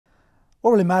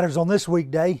What really matters on this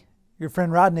weekday, your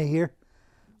friend Rodney here.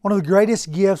 One of the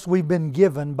greatest gifts we've been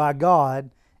given by God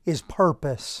is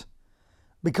purpose.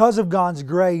 Because of God's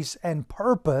grace and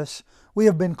purpose, we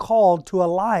have been called to a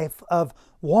life of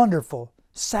wonderful,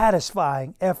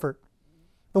 satisfying effort.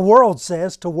 The world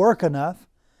says to work enough,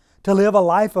 to live a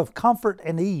life of comfort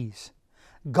and ease.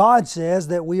 God says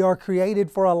that we are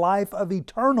created for a life of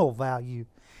eternal value,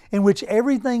 in which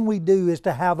everything we do is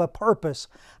to have a purpose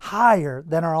higher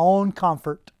than our own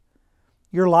comfort.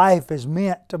 Your life is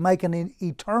meant to make an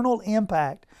eternal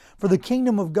impact for the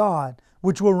kingdom of God,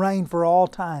 which will reign for all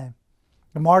time.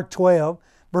 In Mark 12,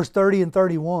 verse 30 and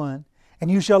 31,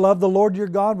 "And you shall love the Lord your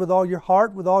God with all your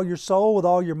heart, with all your soul, with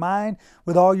all your mind,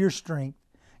 with all your strength.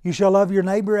 You shall love your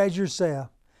neighbor as yourself."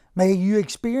 May you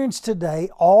experience today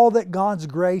all that God's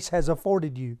grace has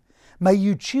afforded you. May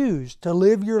you choose to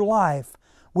live your life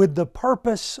with the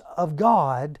purpose of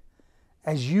God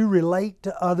as you relate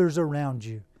to others around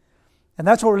you. And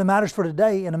that's what really matters for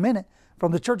today in a minute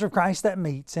from the Church of Christ that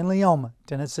meets in Leoma,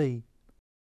 Tennessee.